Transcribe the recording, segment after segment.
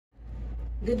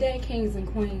Good day, kings and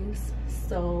queens.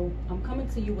 So I'm coming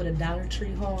to you with a Dollar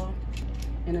Tree haul,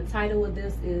 and the title of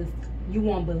this is "You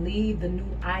Won't Believe the New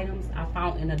Items I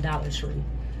Found in a Dollar Tree."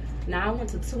 Now, I went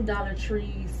to two Dollar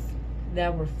Trees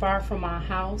that were far from my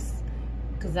house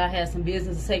because I had some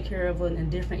business to take care of in a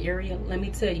different area. Let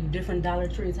me tell you, different Dollar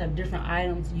Trees have different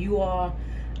items.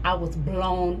 I was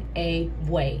blown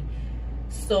away.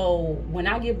 So when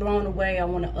I get blown away, I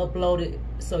want to upload it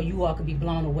so you all could be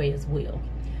blown away as well.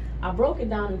 I broke it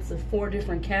down into 4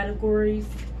 different categories.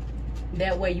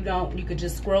 That way you could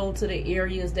just scroll to the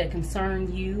areas that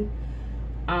concern you.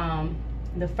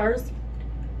 The first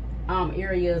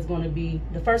category is going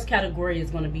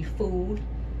to be food.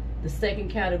 The second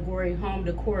category, home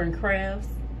decor and crafts.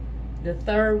 The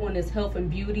third one is health and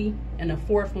beauty, and the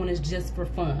fourth one is just for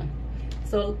fun.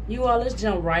 So you all, let's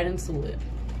jump right into it.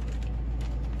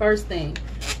 First thing,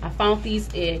 I found these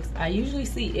eggs. I usually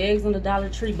see eggs in the Dollar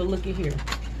Tree, but look at here.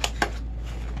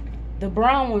 The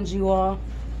brown ones, you all.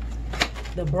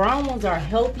 The brown ones are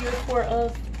healthier for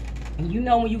us. And you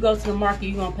know when you go to the market,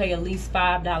 you're going to pay at least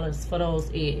 $5 for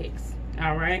those eggs.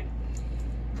 All right?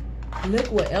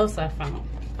 Look what else I found.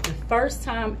 The first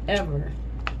time ever,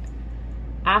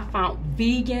 I found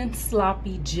vegan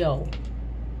Sloppy Joe.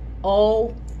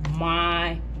 Oh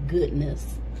my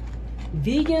goodness.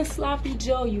 Vegan Sloppy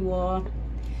Joe, you all.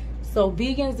 So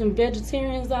vegans and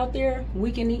vegetarians out there,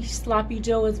 we can eat Sloppy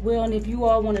Joe as well. And if you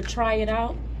all want to try it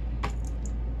out,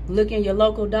 look in your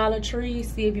local Dollar Tree,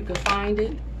 see if you can find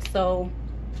it. So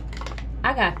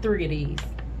I got 3 of these.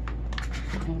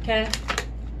 Okay.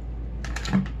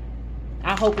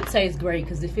 I hope it tastes great,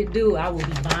 because if it do, I will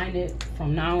be buying it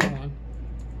from now on.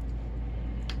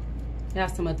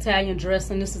 Got some Italian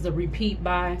dressing. This is a repeat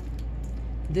buy.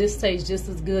 This tastes just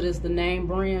as good as the name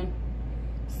brand.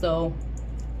 So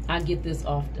I get this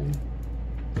often.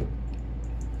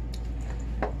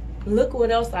 Look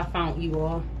what else I found, you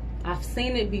all. I've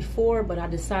seen it before, but I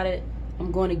decided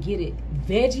I'm going to get it.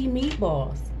 Veggie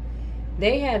meatballs.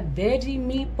 They have veggie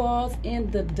meatballs in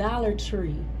the Dollar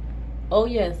Tree. Oh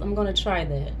yes, I'm going to try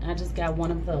that. I just got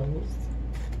one of those.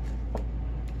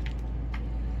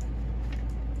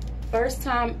 First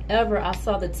time ever I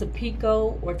saw the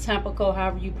Tampico or Tampico,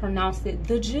 however you pronounce it,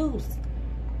 the juice.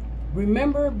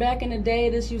 Remember back in the day,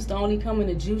 this used to only come in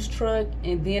a juice truck,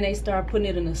 and then they started putting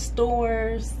it in the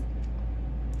stores.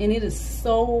 And it is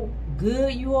so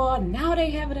good, you all. Now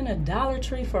they have it in a Dollar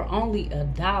Tree for only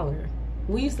 $1.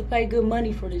 We used to pay good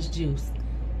money for this juice.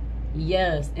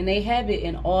 Yes, and they have it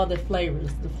in all the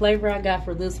flavors. The flavor I got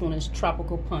for this one is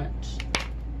Tropical Punch.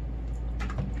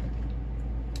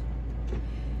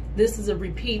 This is a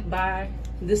repeat buy.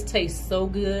 This tastes so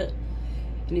good.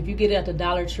 And if you get it at the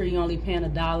Dollar Tree, you're only paying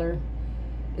 $1.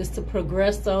 It's the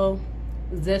Progresso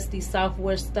Zesty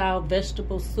Southwest Style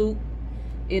Vegetable Soup.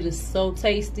 It is so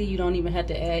tasty. You don't even have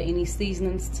to add any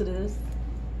seasonings to this.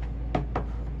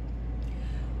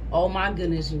 Oh my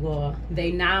goodness, you all.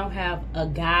 They now have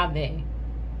agave.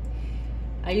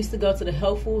 I used to go to the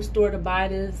health food store to buy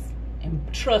this, and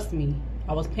trust me,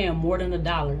 I was paying more than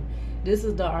 $1. This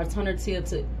is the alternative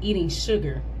to eating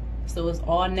sugar. So it's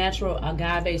all natural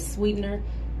agave sweetener.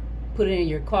 Put it in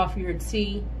your coffee or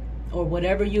tea or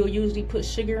whatever you'll usually put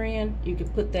sugar in, you can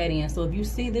put that in. So if you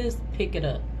see this, pick it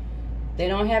up. They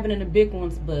don't have it in the big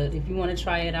ones, but if you want to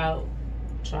try it out,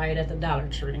 try it at the Dollar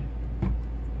Tree.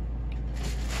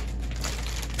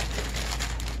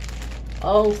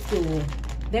 Old school.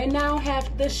 They now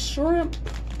have the shrimp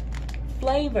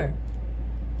flavor.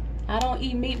 I don't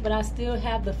eat meat, but I still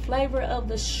have the flavor of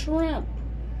the shrimp.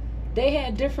 They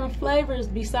had different flavors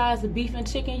besides the beef and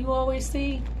chicken you always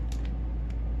see.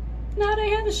 Now they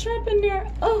have the shrimp in there.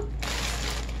 Oh.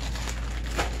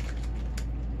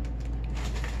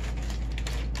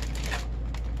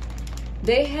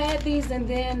 They had these and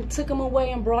then took them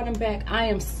away and brought them back. I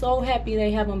am so happy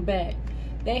they have them back.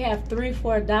 They have 3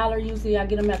 for $1. Usually I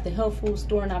get them at the health food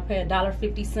store and I pay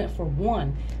 $1.50 for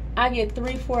one. I get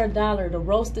 3 for $1. The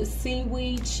roasted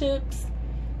seaweed chips.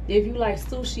 If you like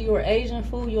sushi or Asian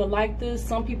food, you'll like this.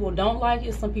 Some people don't like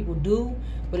it, some people do.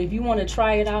 But if you want to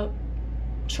try it out,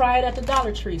 try it at the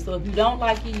Dollar Tree. So if you don't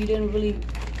like it, you didn't really,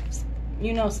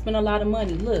 you know, spend a lot of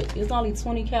money. Look, it's only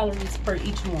 20 calories per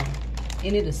each one.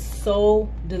 And it is so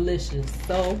delicious.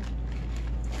 So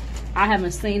I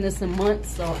haven't seen this in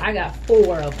months, so I got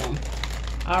 4 of them.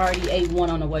 I already ate one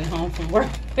on the way home from work.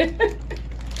 I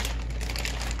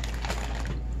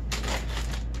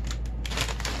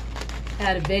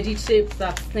had veggie chips.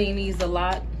 I've seen these a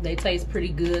lot. They taste pretty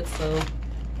good, so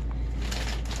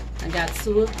I got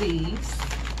 2 of these.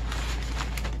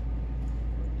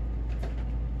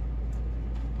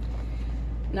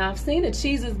 Now, I've seen the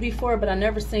cheeses before, but I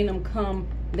never seen them come.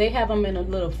 They have them in a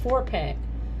little 4-pack.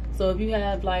 So if you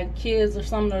have like kids or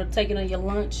something that are taking on your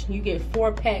lunch, you get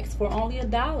 4 packs for only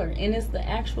 $1. And it's the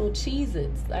actual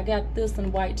Cheez-Its. I got this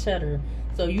in white cheddar.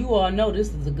 So you all know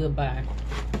this is a good buy.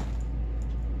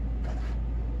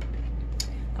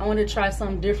 I want to try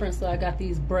something different, so I got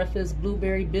these breakfast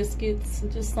blueberry biscuits.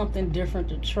 Just something different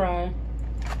to try.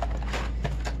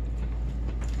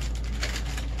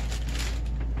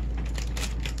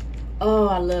 Oh,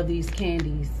 I love these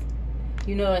candies.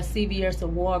 You know, at CVS or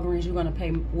Walgreens, you're gonna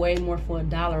pay way more for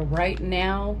 $1 right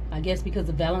now. I guess because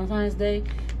of Valentine's Day,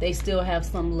 they still have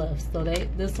some left. So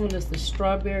this one is the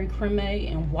strawberry creme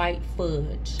and white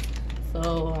fudge.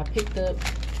 So I picked up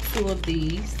 2 of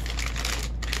these.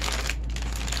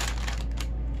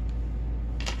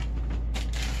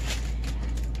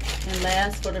 And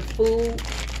last, for the food,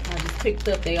 I just picked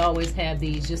up, they always have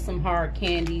these, just some hard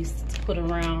candies to put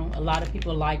around. A lot of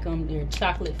people like them. They're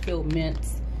chocolate-filled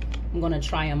mints. I'm going to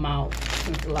try them out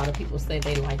since a lot of people say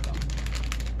they like them.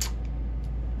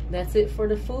 That's it for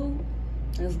the food.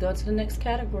 Let's go to the next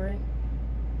category.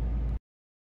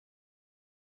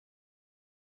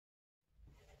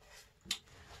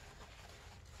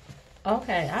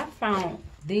 Okay, I found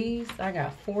these. I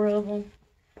got 4 of them.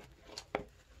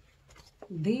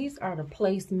 These are the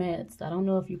placemats. I don't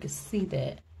know if you can see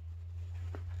that.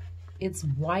 It's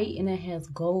white and it has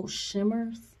gold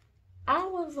shimmers. I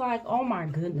was like, oh my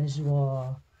goodness, you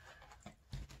all.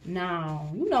 Now,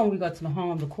 you know when we go to the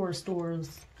home decor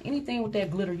stores, anything with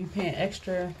that glitter you paying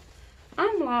extra.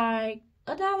 I'm like,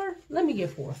 $1? Let me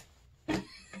get 4. The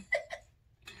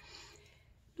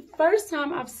first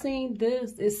time I've seen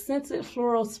this is scented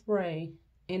floral spray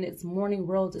and it's morning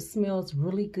rose. It smells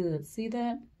really good. See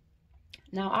that?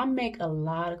 Now, I make a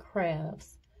lot of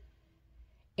crafts.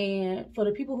 And for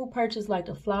the people who purchase like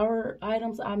the flower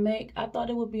items I make, I thought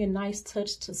it would be a nice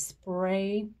touch to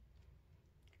spray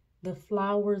the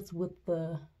flowers with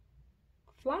the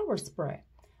flower spray.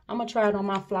 I'm going to try it on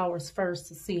my flowers first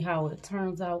to see how it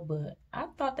turns out, but I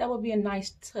thought that would be a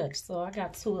nice touch. So I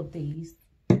got 2 of these.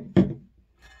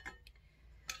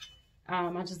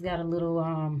 I just got a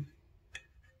little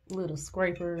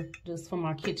scraper just for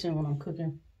my kitchen when I'm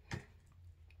cooking.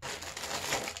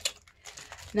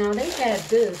 Now they had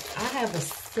this. I have a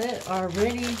set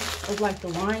already of like the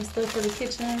wine stuff for the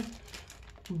kitchen,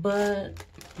 but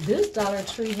this Dollar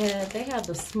Tree they have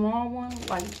the small one,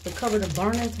 like to cover the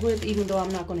burners with, even though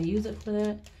I'm not going to use it for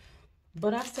that.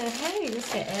 But I said, hey,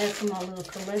 this can add to my little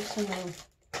collection of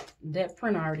that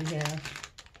print I already have.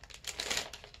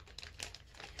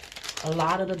 A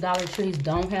lot of the Dollar Trees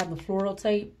don't have the floral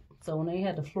tape. So when they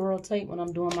had the floral tape, when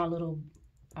I'm doing my little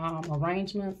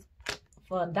arrangements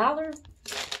for $1,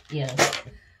 yes.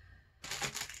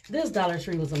 This Dollar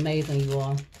Tree was amazing, you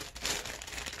all.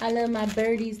 I love my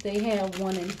birdies. They have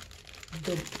one in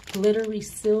the glittery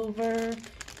silver,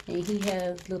 and he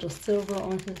has little silver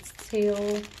on his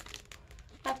tail.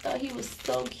 I thought he was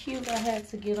so cute. I had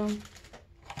to get him.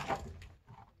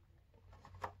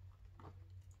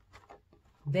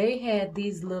 They had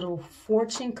these little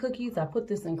fortune cookies. I put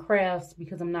this in crafts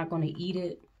because I'm not going to eat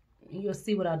it. You'll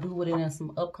see what I do with it in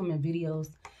some upcoming videos.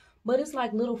 But it's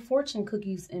like little fortune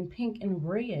cookies in pink and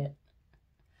red.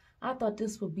 I thought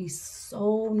this would be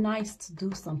so nice to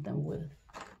do something with.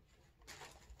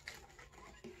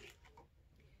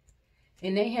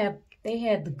 And they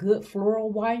had the good floral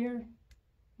wire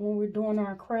when we're doing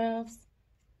our crafts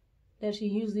that you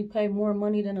usually pay more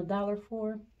money than $1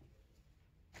 for.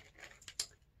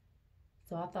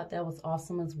 So I thought that was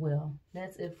awesome as well.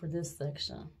 That's it for this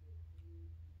section.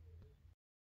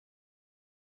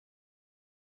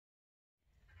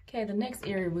 Okay, the next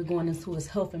area we're going into is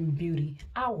health and beauty.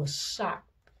 I was shocked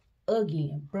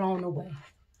again, blown away.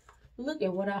 Look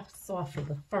at what I saw for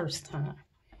the first time.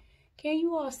 Can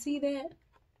you all see that?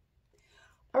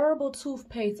 Herbal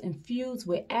toothpaste infused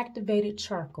with activated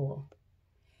charcoal.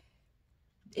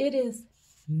 It is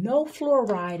no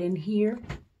fluoride in here,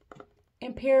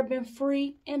 and paraben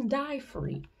free and dye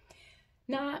free.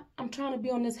 Now, I'm trying to be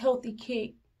on this healthy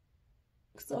kick.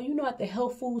 So, you know, at the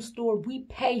health food store, we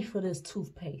pay for this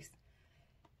toothpaste.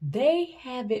 They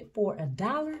have it for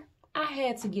 $1. I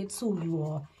had to get 2, you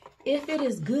all. If it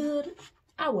is good,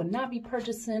 I would not be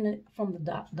purchasing it from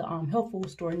the health food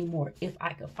store anymore if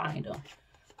I could find them.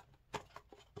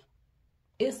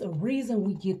 It's a reason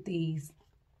we get these.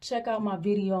 Check out my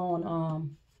video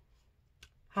on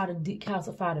how to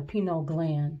decalcify the pineal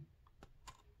gland,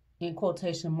 in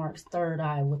quotation marks, third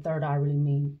eye. What third eye really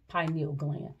means, pineal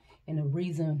gland. And the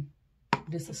reason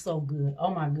this is so good,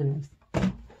 oh my goodness.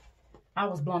 I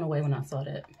was blown away when I saw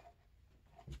that.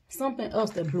 Something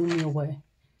else that blew me away.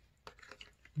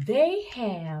 They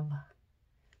have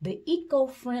the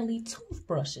eco-friendly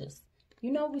toothbrushes.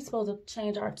 You know, we're supposed to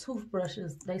change our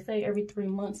toothbrushes. They say every 3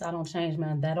 months. I don't change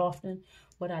mine that often,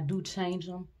 but I do change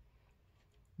them.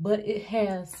 But it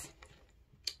has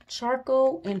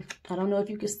charcoal, and I don't know if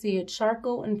you can see it,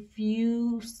 charcoal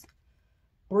infused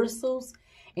bristles,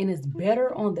 and it's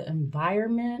better on the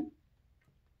environment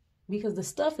because the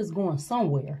stuff is going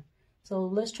somewhere. So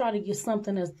let's try to get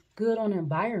something that's good on the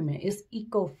environment. It's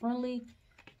eco-friendly.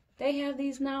 They have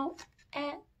these now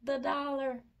at the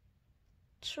Dollar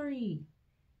Tree.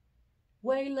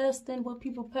 Way less than what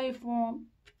people pay for them.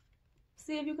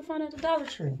 See if you can find it at the Dollar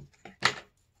Tree.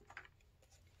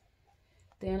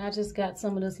 Then I just got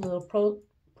some of this little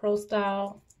Pro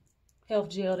Style health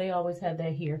gel. They always have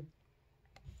that here.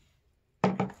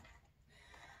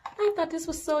 I thought this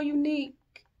was so unique.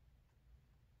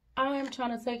 I am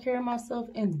trying to take care of myself,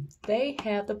 and they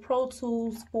have the Pro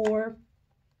Tools for,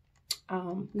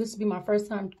 this will be my first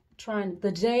time trying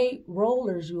the jade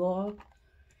rollers, you all.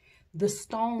 The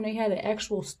stone, they have the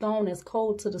actual stone that's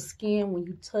cold to the skin when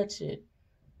you touch it.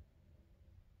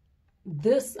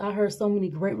 This, I heard so many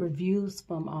great reviews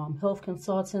from health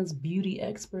consultants, beauty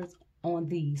experts on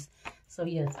these. So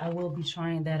yes, I will be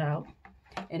trying that out.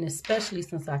 And especially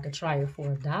since I could try it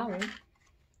for $1.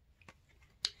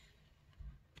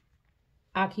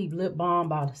 I keep lip balm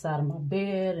by the side of my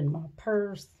bed and my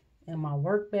purse and my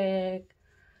work bag.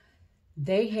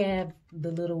 They have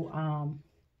the little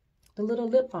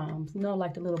lip balms, you know,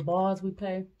 like the little balls we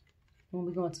pay when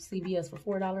we go into CVS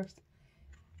for $4.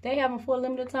 They have them for a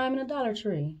limited time in the Dollar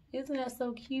Tree. Isn't that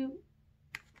so cute?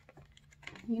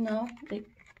 You know, it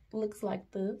looks like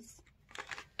this.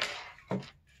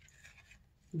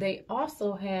 They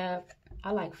also have,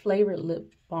 I like flavored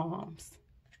lip balms.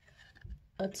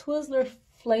 A Twizzler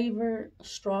flavored,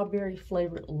 strawberry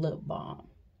flavored lip balm.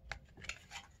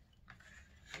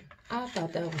 I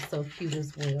thought that was so cute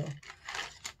as well.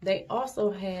 They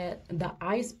also had the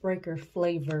Icebreaker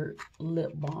flavored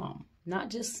lip balm.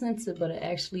 Not just scented, but it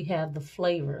actually had the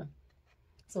flavor.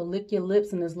 So lick your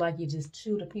lips and it's like you just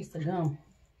chewed a piece of gum.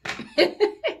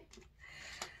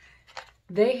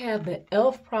 They have the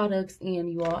e.l.f. products in,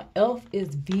 you all. e.l.f.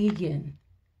 is vegan.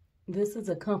 This is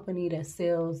a company that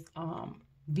sells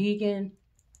vegan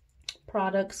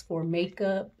products for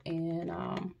makeup, and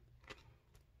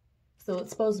so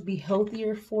it's supposed to be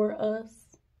healthier for us.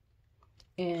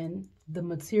 And the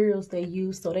materials they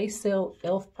use, so they sell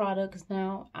e.l.f. products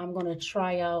now. I'm gonna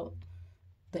try out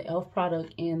the e.l.f.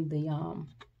 product in the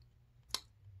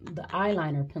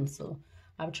eyeliner pencil.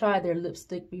 I've tried their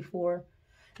lipstick before.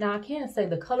 Now I can't say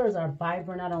the colors are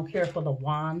vibrant. I don't care for the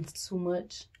wands too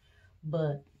much,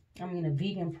 but I mean a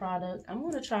vegan product. I'm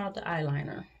gonna try out the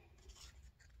eyeliner.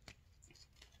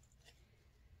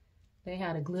 They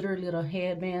had a glitter little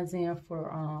headbands in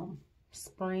for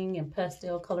spring and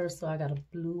pastel colors, so I got a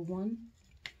blue one,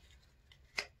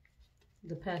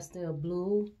 the pastel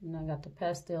blue, and I got the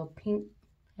pastel pink,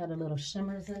 had a little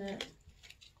shimmers in it.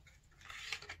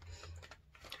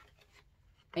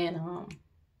 And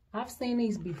I've seen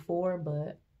these before,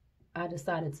 but I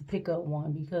decided to pick up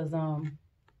one because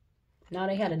now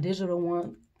they had a digital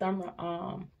one,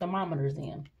 thermometers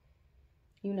in.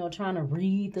 You know, trying to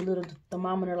read the little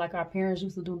thermometer like our parents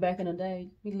used to do back in the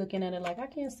day. We looking at it like, I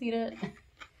can't see that.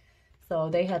 So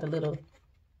they had the little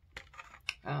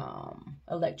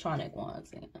electronic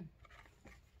ones in.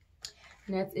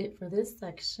 And that's it for this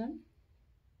section.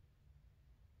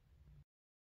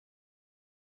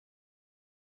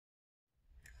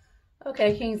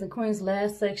 Okay, kings and queens,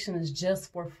 last section is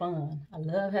just for fun. I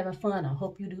love having fun. I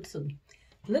hope you do too.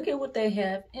 Look at what they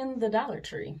have in the Dollar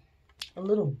Tree. A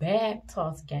little bag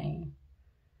toss game.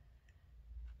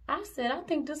 I said, I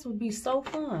think this would be so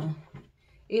fun.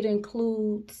 It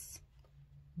includes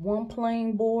 1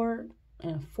 playing board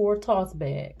and 4 toss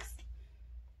bags.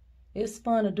 It's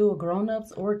fun to do with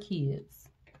grown-ups or kids,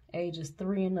 ages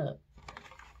 3 and up.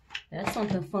 That's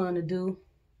something fun to do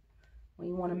when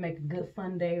you want to make a good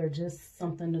fun day or just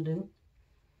something to do.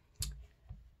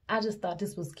 I just thought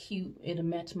this was cute. It'll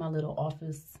match my little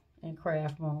office and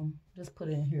craft room. Just put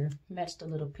it in here. Match the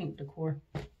little pink decor.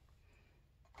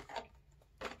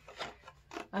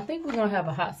 I think we're gonna have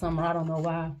a hot summer. I don't know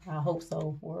why. I hope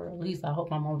so, or at least I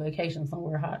hope I'm on vacation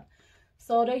somewhere hot.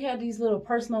 So they had these little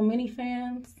personal mini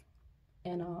fans,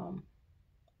 and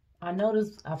I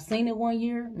noticed I've seen it one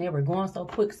year and they were going so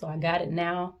quick, so I got it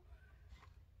now.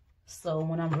 So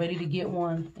when I'm ready to get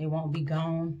one, it won't be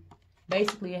gone.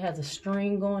 Basically, it has a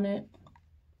string on it.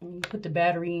 When you put the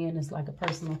battery in, it's like a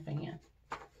personal fan.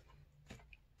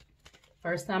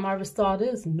 First time I ever saw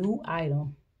this, new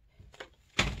item.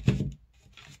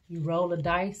 You roll a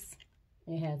dice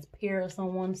It has Paris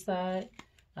on one side.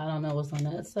 I don't know what's on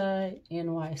that side.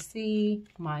 NYC,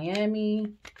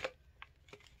 Miami,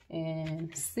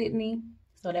 and Sydney.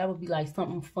 So that would be like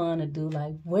something fun to do.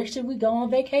 Like, where should we go on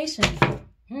vacation?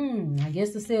 I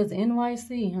guess it says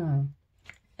NYC, huh?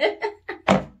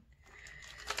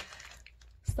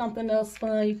 Something else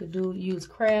fun you could do, use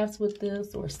crafts with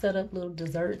this or set up little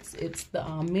desserts. It's the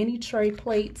mini tray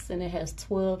plates, and it has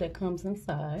 12 that comes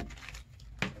inside.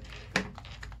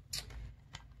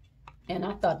 And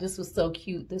I thought this was so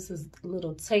cute. This is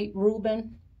little tape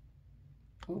Reuben.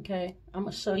 Okay, I'm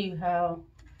gonna show you how,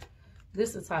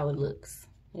 this is how it looks.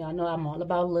 Yeah, I know I'm all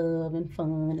about love and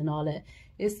fun and all that.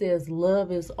 It says love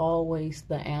is always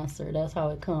the answer. That's how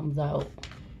it comes out.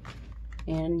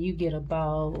 And you get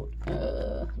about,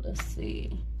 let's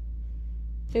see,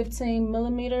 15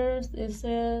 millimeters, it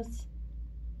says,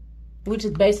 which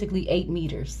is basically 8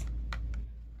 meters.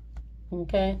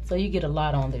 Okay, so you get a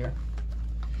lot on there.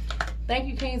 Thank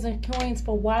you, kings and queens,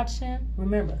 for watching.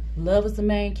 Remember, love is the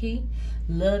main key.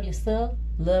 Love yourself.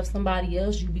 Love somebody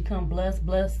else. You become blessed.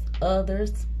 Bless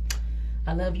others.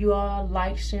 I love you all.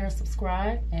 Like, share, and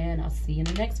subscribe. And I'll see you in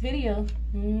the next video.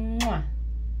 Mwah.